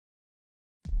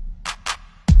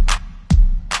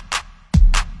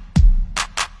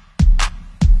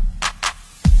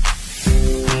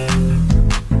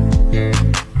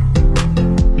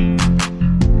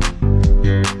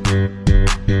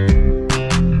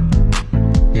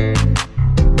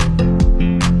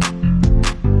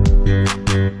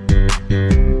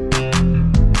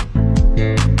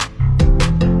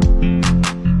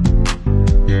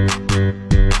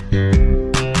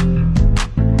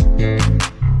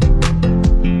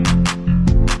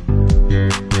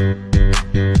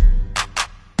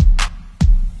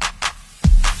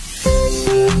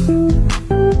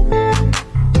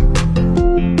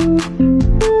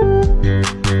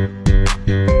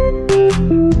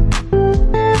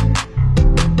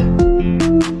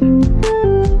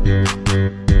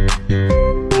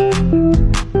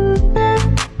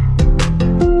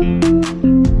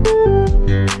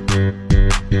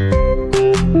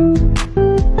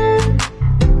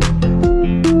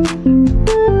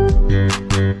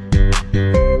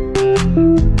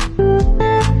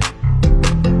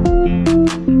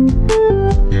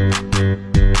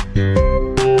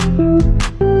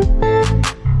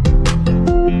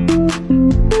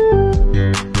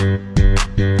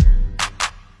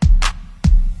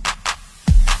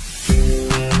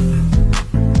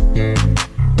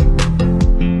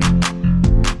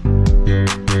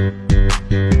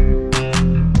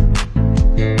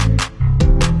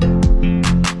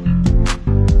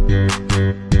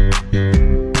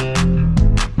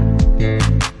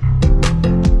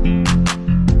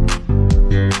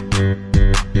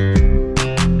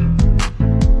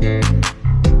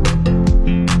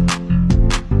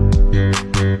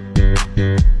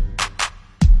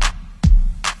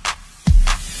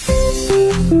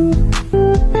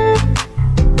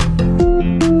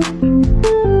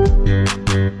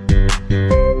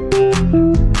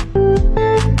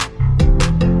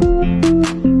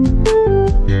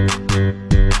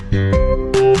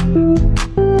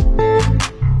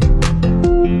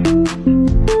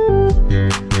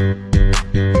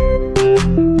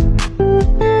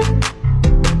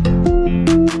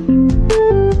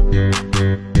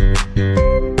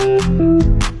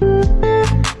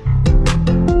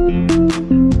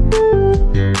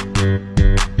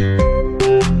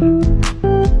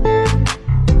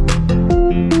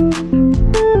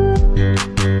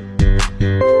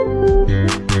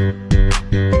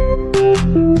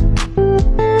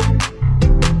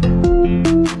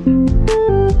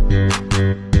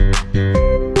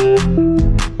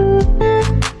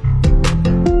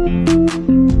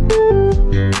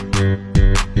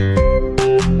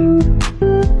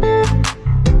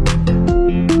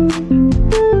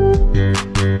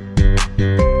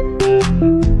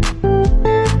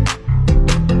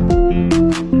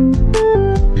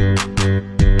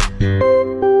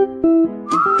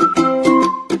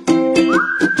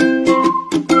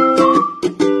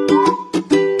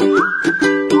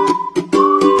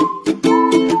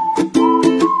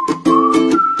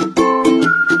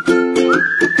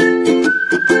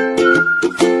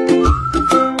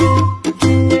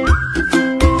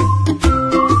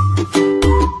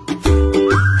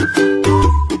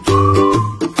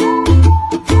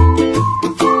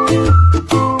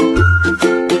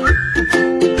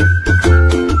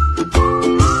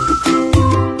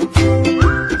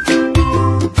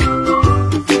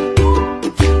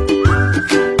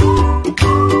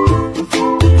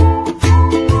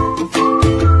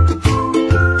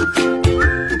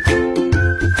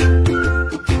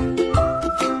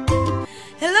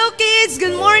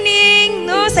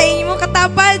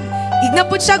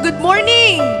Good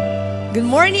morning. Good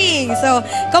morning. So,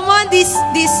 come on, this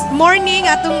morning,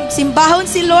 atong simbahon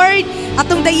si Lord,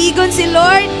 atong dayigon si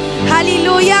Lord.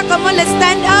 Hallelujah. Come on, let's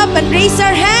stand up and raise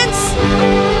our hands.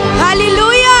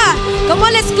 Hallelujah. Come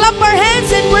on, let's clap our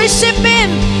hands and worship Him.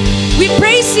 We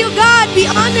praise you, God. We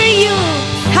honor you.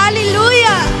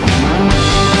 Hallelujah.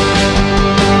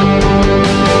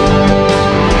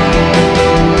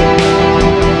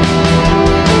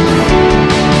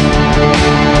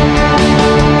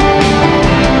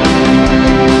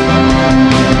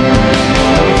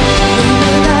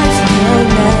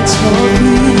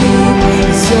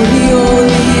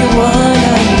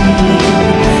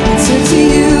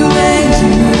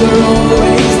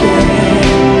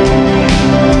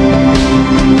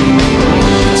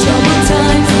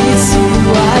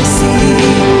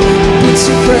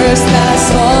 First,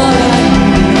 that's all I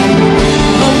need.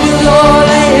 Oh Lord,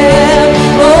 I am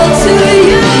all to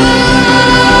you.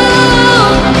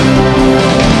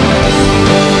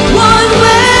 One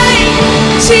way,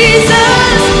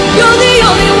 Jesus, you're the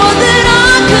only one that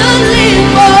I could live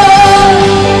for.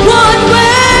 One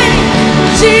way,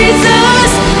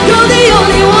 Jesus, you're the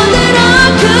only one that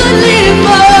I could live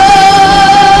for.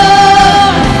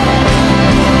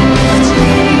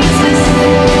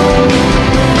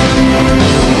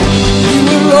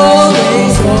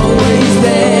 Always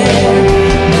there,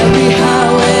 every how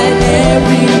and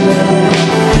everywhere.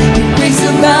 Your grace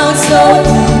abounds so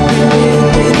deep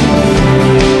within me.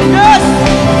 Yes!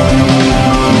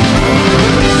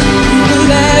 You will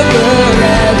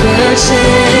never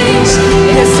change.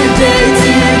 Yesterday,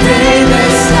 today, the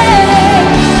same.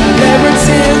 Never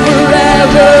till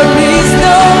forever means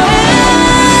no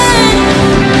end.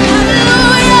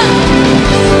 Hallelujah.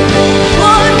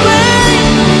 One way,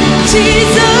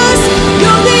 Jesus.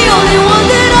 You're the only one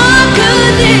that I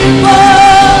could live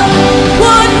for.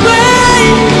 One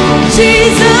way,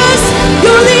 Jesus.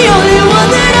 You're the only one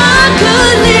that I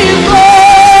could live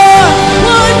for.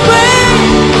 One way,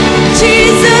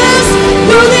 Jesus.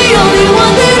 You're the only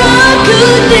one that I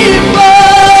could live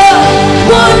for.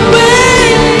 One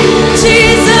way,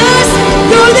 Jesus.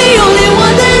 You're the only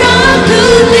one that I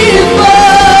could live for.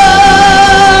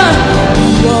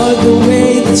 You are the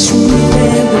way, the truth,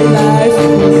 and the life.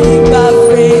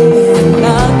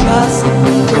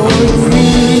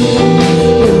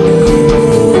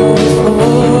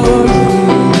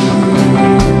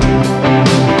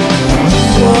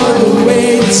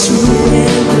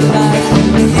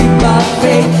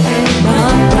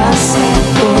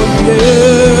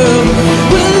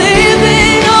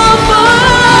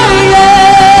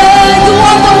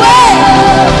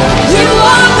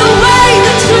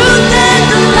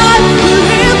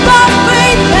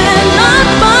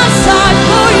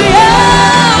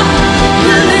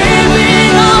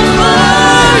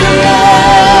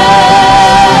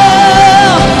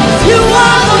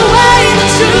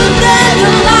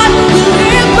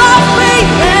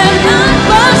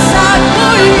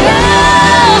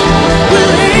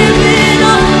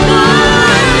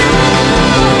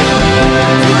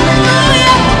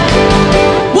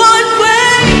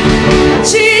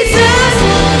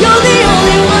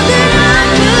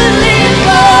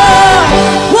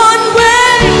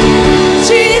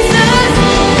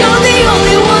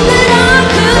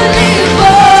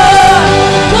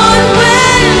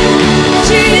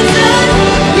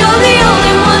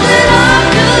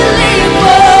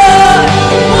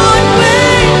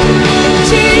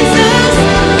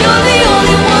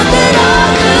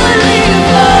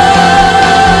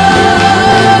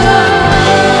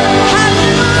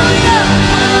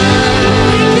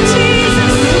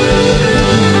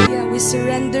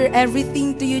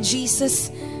 Everything to you,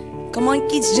 Jesus. Come on,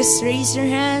 kids, just raise your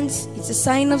hands. It's a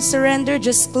sign of surrender.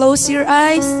 Just close your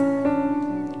eyes.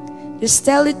 Just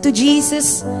tell it to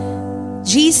Jesus.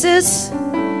 Jesus,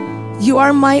 you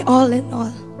are my all in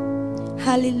all.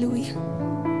 Hallelujah.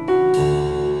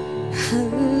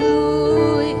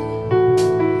 Hallelujah.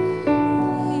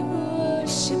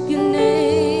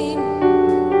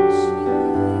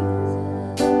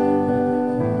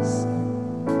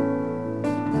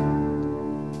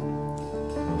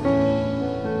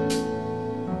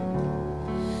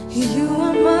 You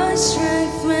are my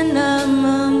strength when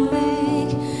I'm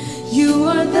weak. You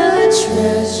are the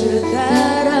treasure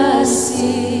that I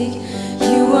seek.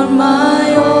 You are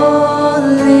my all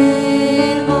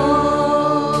in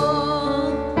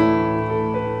all.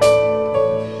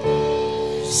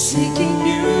 Seeking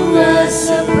you as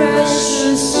a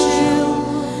precious jewel,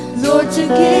 Lord, to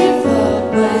give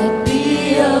up I'd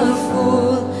be a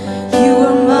fool. You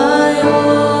are my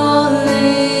all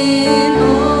in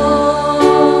all.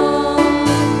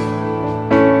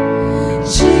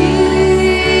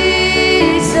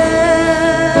 Jesus,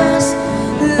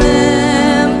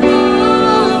 Lamb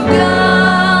of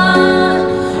God,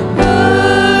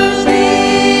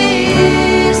 worthy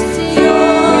is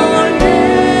your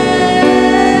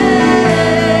name.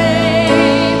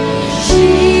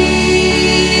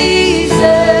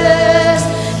 Jesus,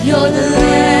 you're the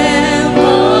Lamb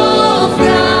of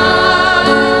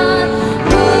God,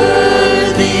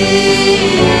 worthy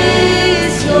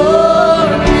is your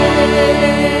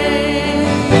name.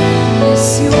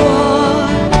 Yes, you are.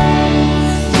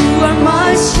 You are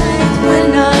my strength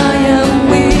when I am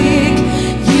weak.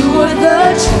 You are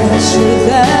the treasure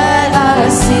that I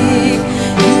seek.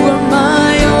 You are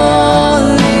my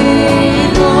all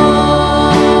in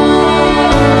all.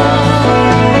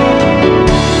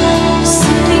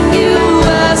 Seeking you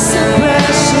as a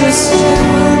precious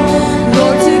jewel,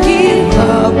 Lord, to give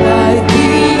up I'd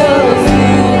be a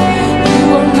fool. You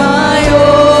are my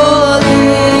all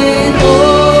in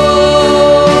all.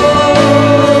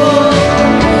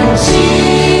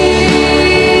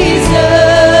 Jesus,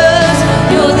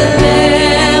 you're the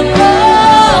Lamb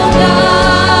of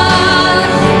God,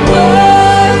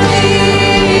 worthy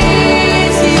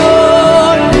is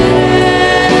your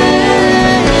name.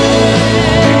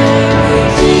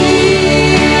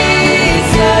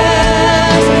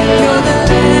 Jesus, you're the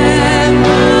Lamb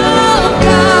of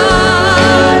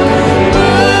God,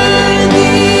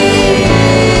 worthy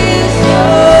is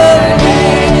your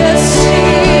name. Yes,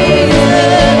 Jesus,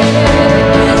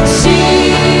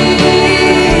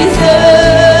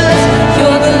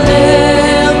 you're the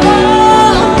Lamb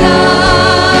of God,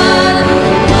 worthy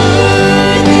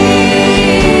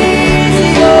is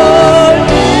your name.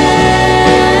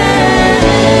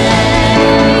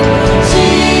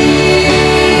 Jesus,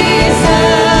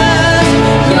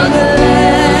 you're the Lamb of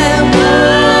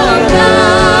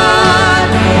God,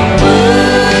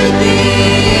 worthy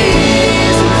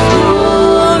is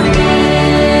your name.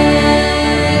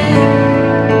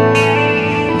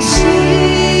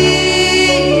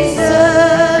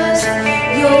 Jesus,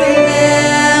 you're the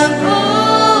Lamb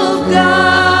of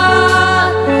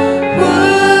God,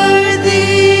 worthy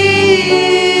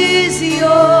is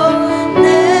your name.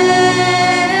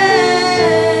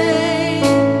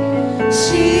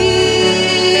 Jesus,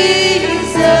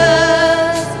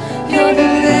 you're the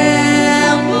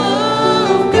Lamb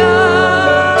of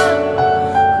God,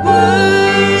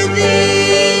 worthy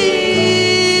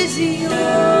is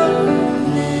your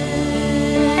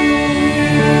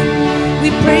name. We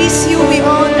praise you, we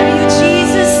honor you,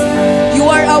 Jesus. You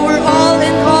are our all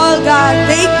in all, God.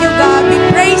 Thank you, God. We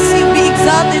praise you, we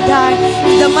exalted high.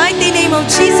 In the mighty name of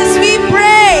Jesus, we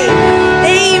pray.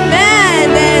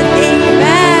 Amen and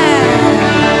amen.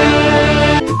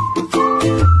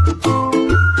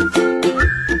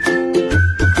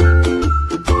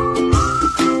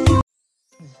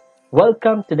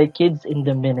 Welcome to the Kids in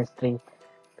the Ministry.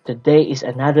 Today is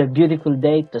another beautiful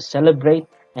day to celebrate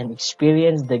and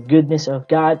experience the goodness of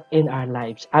God in our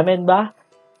lives. Amen ba?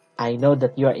 I know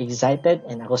that you are excited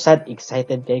and ako sad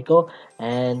excited kay ko.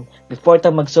 And before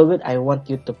ta magsugod, I want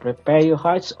you to prepare your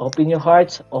hearts, open your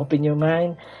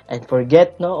mind, and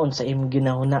forget no unsa imong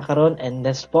ginahuna karon, and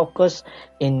let's focus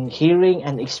in hearing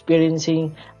and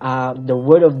experiencing the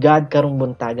word of God karong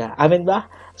buntaga. Amen ba?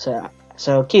 So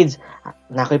kids,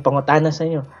 nakoy pangutana sa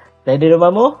inyo. Ready na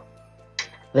ba mo?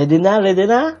 Ready na? Ready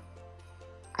na?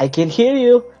 I can hear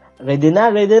you. Ready na?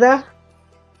 Ready na?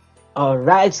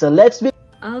 Alright, so let's be.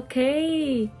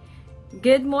 Okay.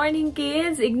 Good morning,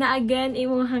 kids. Igna again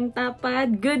imong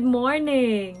hangtapad. Good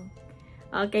morning.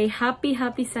 Okay, happy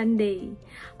Sunday.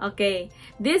 Okay,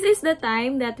 this is the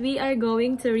time that we are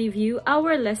going to review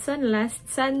our lesson last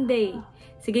Sunday.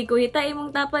 Sige, kuhita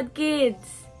imong tapad,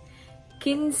 kids.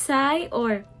 Kinsay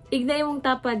or igna imong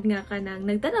tapad nga kanang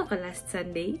nagtanaw ka last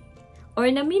Sunday? Or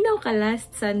naminaw ka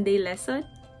last Sunday lesson?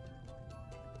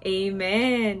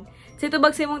 Amen. Sito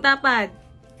bag sa imong tapad?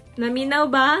 Naminaw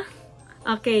ba?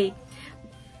 Okay.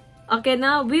 Okay,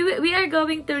 now we are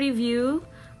going to review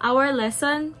our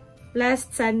lesson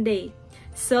last Sunday.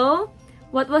 So,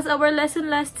 what was our lesson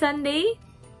last Sunday?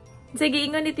 Sige,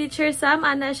 ingon ni Teacher Sam,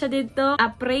 ana siya dito.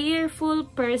 A prayerful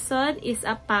person is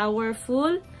a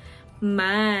powerful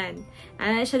man.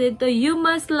 Ana siya dito, you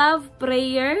must love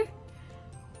prayer,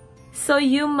 so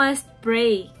you must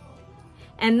pray.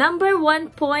 And number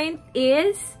 1 point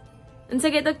is,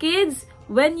 unsa gito kids,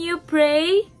 when you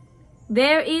pray,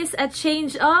 there is a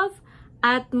change of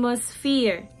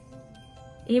atmosphere.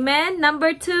 Amen?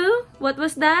 Number 2, what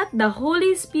was that? The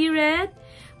Holy Spirit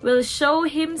will show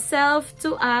Himself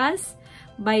to us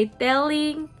by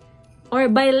telling or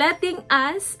by letting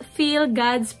us feel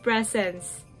God's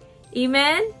presence.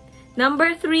 Amen?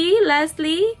 Number 3,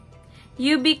 lastly,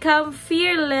 you become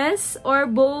fearless or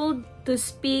bold to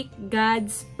speak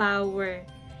God's power.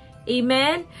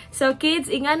 Amen? So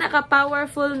kids, inga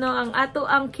naka-powerful no ang ato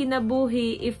ang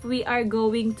kinabuhi if we are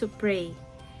going to pray.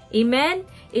 Amen?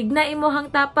 Igna imuhang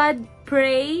tapad,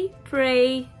 pray,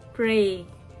 pray, pray.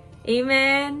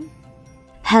 Amen?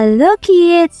 Hello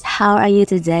kids! How are you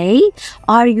today?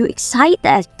 Are you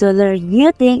excited to learn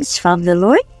new things from the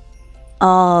Lord?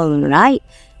 Alright.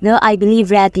 Now, I believe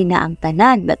ready na ang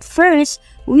tanan. But first,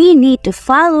 we need to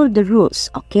follow the rules,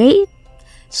 okay?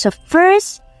 So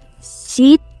first,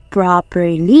 sit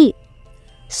properly.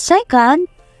 Second,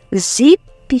 zip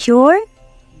your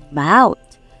mouth.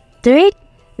 Third,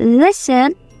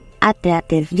 listen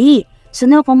attentively. So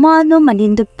now, kumano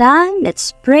manindugtan,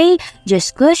 let's pray.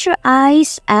 Just close your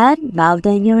eyes and bow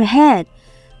down your head.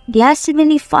 Yes,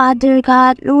 Heavenly Father,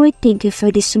 God, Lord, thank you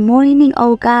for this morning,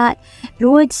 oh God.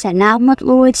 Lord, salamat,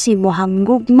 Lord, sa imuhang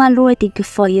gugma, Lord. Thank you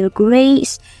for your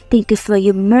grace. Thank you for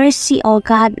your mercy, oh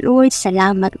God. Lord,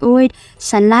 salamat, Lord,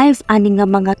 sa life aning nga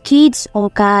mga kids, oh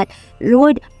God.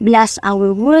 Lord, bless our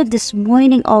word this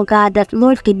morning, oh God, that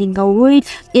Lord, kining nga word,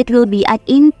 it will be an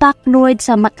impact, Lord,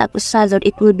 sa mata ko sa Lord.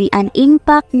 It will be an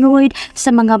impact, Lord, sa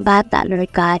mga bata,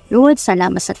 Lord God. Lord,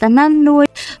 salamat sa tanan,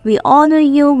 Lord. We honor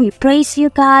you, we praise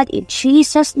you, God. In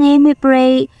Jesus' name we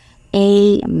pray.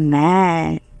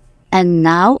 Amen. And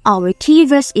now, our key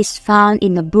verse is found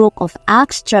in the book of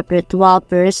Acts chapter 12,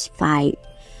 verse 5.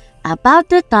 About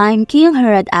the time King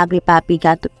Herod Agrippa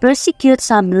began to persecute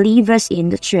some believers in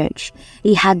the church,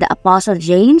 he had the apostle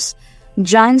James,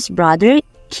 John's brother,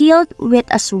 killed with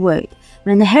a sword.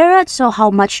 When Herod saw how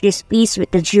much displeased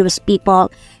with the Jewish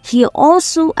people, he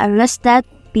also arrested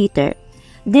Peter.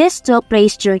 This took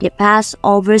place during the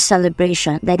Passover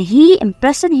celebration. Then he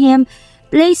imprisoned him,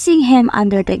 placing him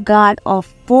under the guard of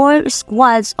 4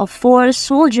 squads of 4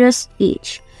 soldiers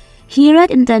each. Herod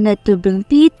intended to bring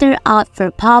Peter out for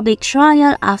public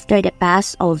trial after the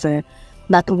Passover.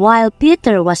 But while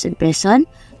Peter was in prison,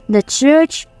 the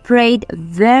church prayed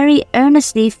very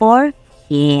earnestly for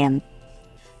him.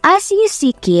 As you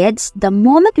see, kids, the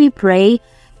moment we pray,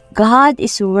 God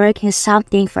is working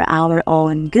something for our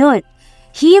own good.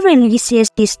 He releases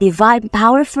His divine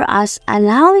power for us,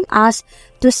 allowing us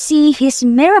to see His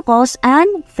miracles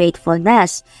and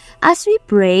faithfulness. As we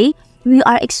pray, we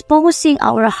are exposing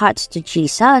our hearts to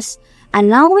Jesus,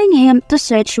 allowing Him to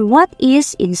search what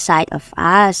is inside of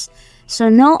us. So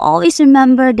now always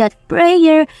remember that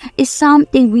prayer is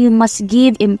something we must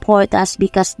give importance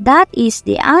because that is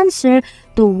the answer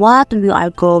to what we are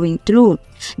going through.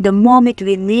 The moment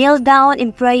we kneel down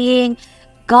in praying,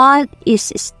 God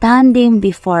is standing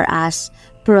before us,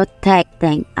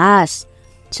 protecting us.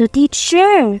 So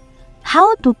teacher,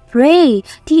 how to pray?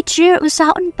 Teacher,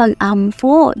 usaon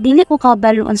pag-ampo. Dili ko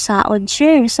kabalo unsaon,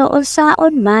 sir. So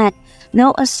usaon man.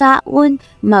 No, usaon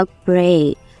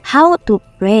mag-pray. How to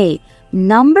pray?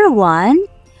 Number 1,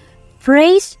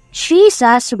 praise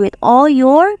Jesus with all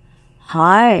your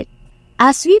heart.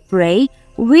 As we pray,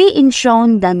 we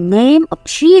intone the name of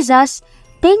Jesus,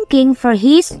 thanking for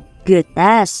His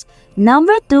goodness.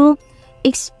 Number 2,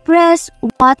 express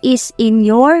what is in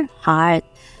your heart.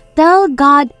 Tell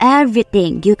God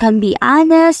everything. You can be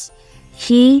honest.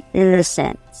 He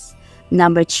listens.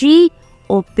 Number 3,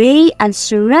 obey and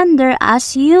surrender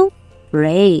as you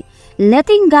pray.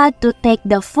 Letting God to take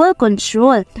the full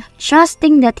control,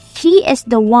 trusting that He is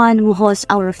the one who holds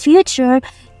our future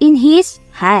in His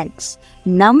hands.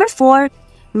 Number 4,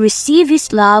 receive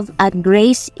His love and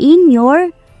grace in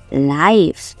your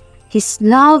life. His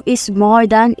love is more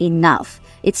than enough.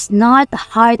 It's not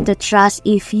hard to trust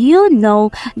if you know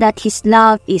that His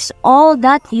love is all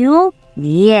that you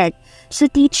need. So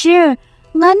teacher,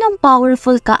 nganong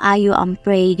powerful kaayo ang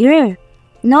prayer?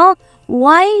 No?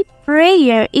 Why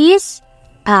prayer is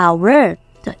power?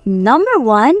 Number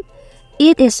 1,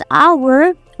 it is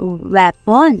our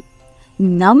weapon.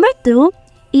 Number 2,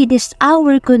 it is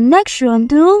our connection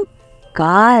to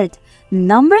God.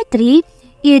 Number 3,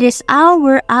 it is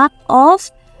our act of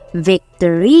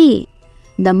victory.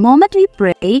 The moment we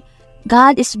pray,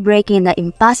 God is breaking the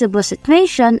impossible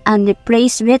situation and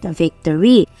replaced with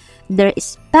victory. There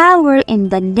is power in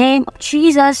the name of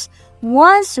Jesus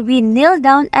once we kneel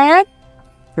down and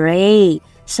pray.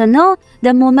 So no,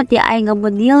 the moment di ay nga mo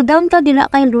kneel down ka dira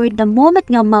kay Lord, the moment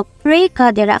nga mag-pray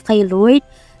ka dira kay Lord,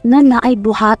 na ay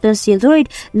buhaton si Lord,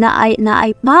 na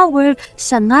ay power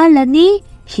sa ngalan ni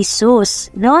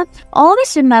Jesus, no?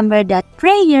 Always remember that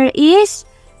prayer is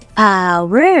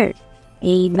power.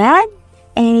 Amen?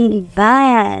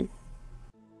 Amen.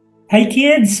 Hi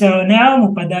kids! So now,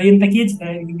 magpadayon ta kids.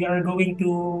 We are going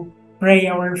to pray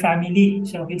our family.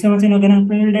 So, kids, sino ganang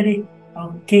prayer daddy?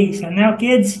 Okay, so now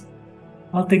kids,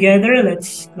 all together,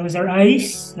 let's close our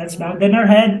eyes, let's bow down our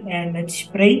head, and let's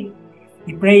pray.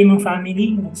 We pray mong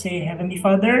family. Let's say, Heavenly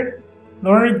Father,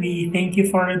 Lord, we thank you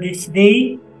for this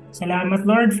day. Salamat,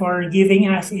 Lord, for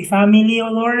giving us a family, O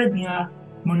Lord, nga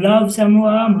mo love sa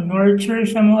mua, mo nurture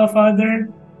sa mua, Father.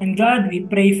 And God, we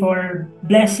pray for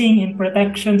blessing and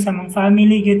protection sa mong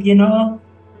family, good Ginoo.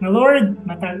 Na Lord,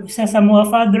 matag usa sa mua,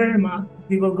 Father,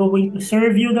 we will going to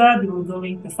serve you, God. We will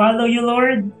going to follow you,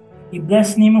 Lord.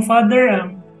 I-bless ni mo, Father,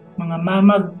 ang mga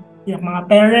mamag, yung mga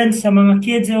parents sa mga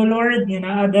kids, O Lord, nga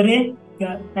naadari.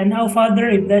 Tanaw,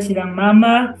 Father, i-bless silang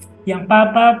mama, yung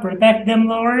papa, protect them,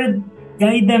 Lord.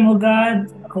 Guide them, O God.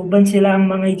 Kauban silang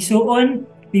mga igsuon.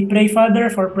 We pray,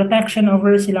 Father, for protection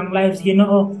over silang lives,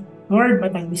 Ginoo. Lord,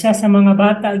 matag isa sa mga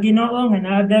bata, Ginoo, nga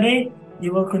naadari, they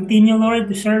will continue,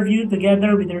 Lord, to serve you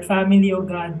together with their family, O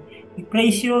God. We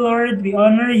praise you, Lord. We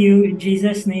honor you. In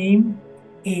Jesus' name,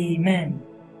 amen.